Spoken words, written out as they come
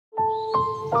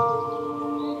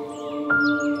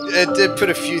It did put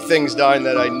a few things down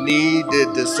that I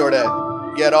needed to sort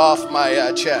of get off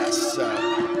my chest. So.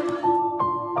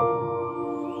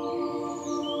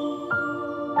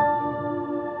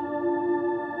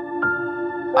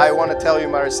 I want to tell you,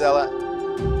 Maricela,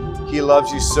 he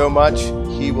loves you so much,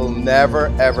 he will never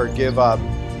ever give up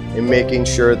in making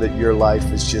sure that your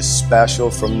life is just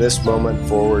special from this moment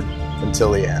forward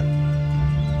until the end.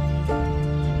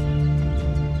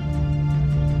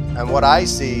 And what I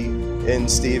see in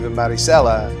Steve and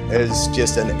Maricela is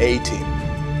just an A-team.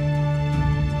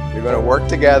 They're going to work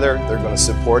together, they're going to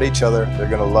support each other, they're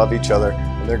going to love each other,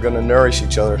 and they're going to nourish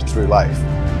each other through life.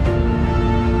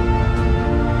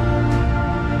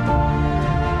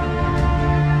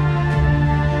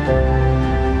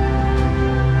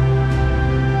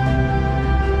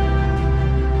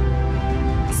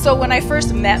 So when I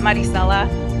first met Maricela,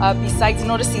 besides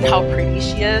noticing how pretty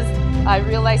she is, I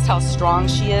realized how strong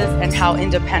she is and how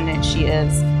independent she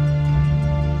is.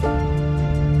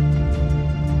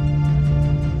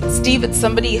 Steve is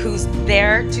somebody who's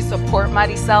there to support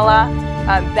Maricela,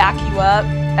 back you up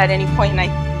at any point,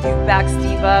 and you back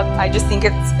Steve up. I just think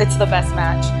it's the best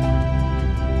match.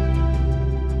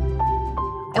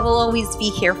 I will always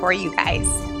be here for you guys.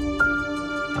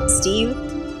 Steve,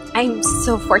 I'm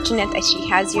so fortunate that she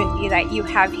has you and that you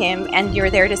have him and you're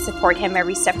there to support him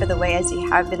every step of the way as you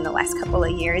have been the last couple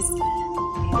of years.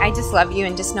 I just love you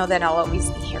and just know that I'll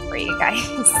always be here for you guys.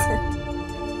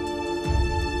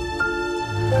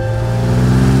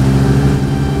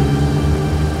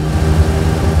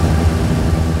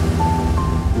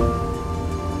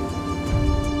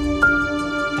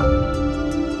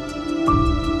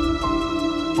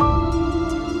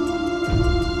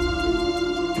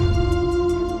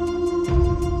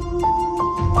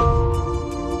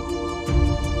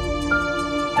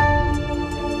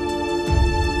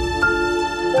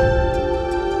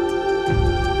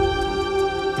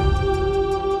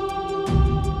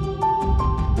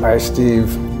 I, Steve,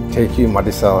 take you,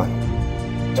 Maricela,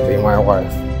 to be my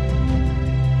wife.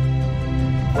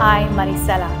 I,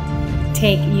 Maricela,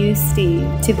 take you, Steve,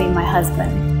 to be my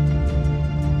husband.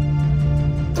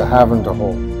 To have and to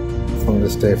hold, from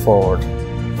this day forward,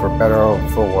 for better or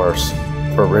for worse,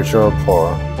 for richer or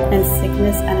poorer. In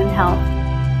sickness and in health,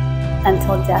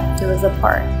 until death do us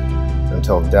apart.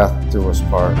 Until death do us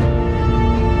part.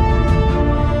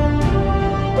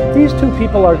 These two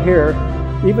people are here.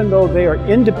 Even though they are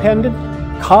independent,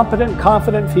 competent,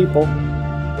 confident people,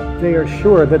 they are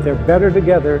sure that they're better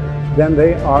together than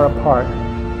they are apart.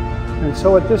 And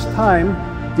so at this time,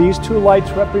 these two lights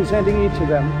representing each of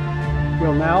them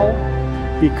will now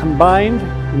be combined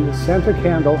in the center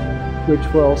candle, which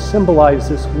will symbolize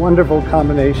this wonderful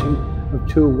combination of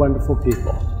two wonderful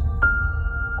people.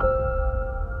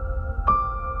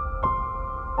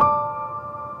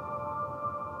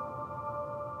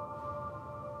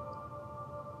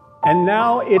 And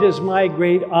now it is my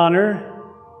great honor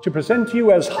to present to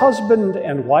you as husband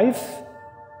and wife,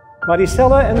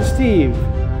 Maricela and Steve.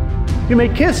 You may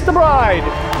kiss the bride.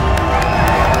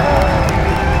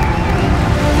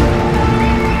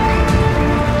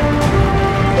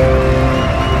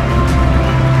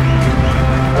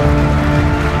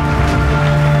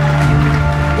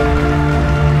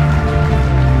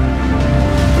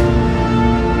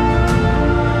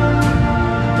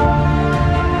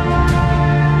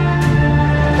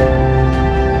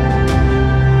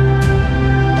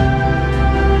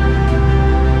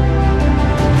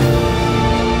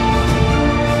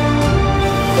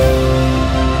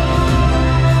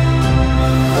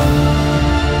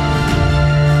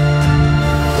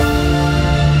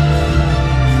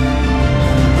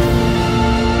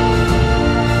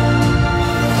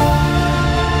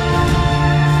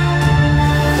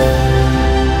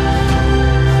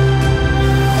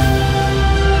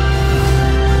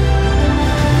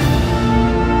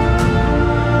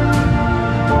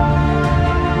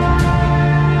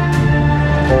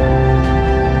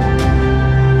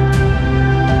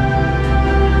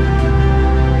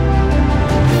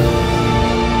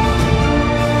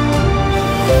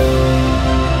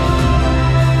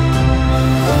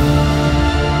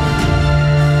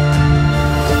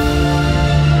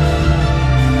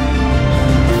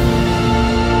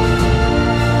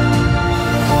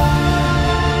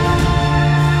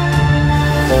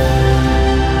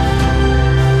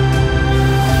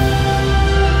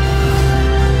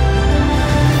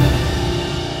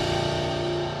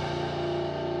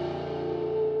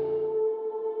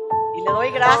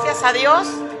 Gracias a Dios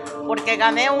porque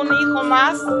gané un hijo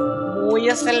más muy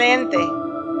excelente,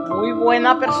 muy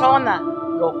buena persona,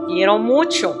 lo quiero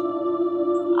mucho.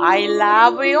 I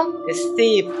love you,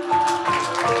 Steve.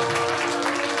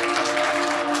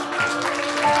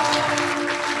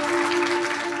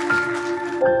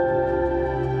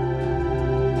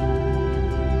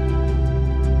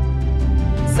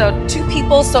 So two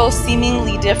people so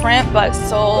seemingly different, but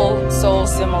so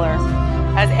similar.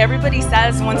 As everybody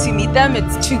says, once you meet them,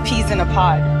 it's two peas in a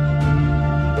pod.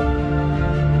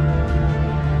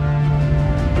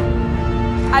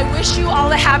 I wish you all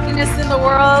the happiness in the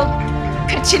world.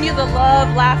 Continue the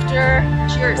love, laughter.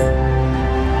 Cheers.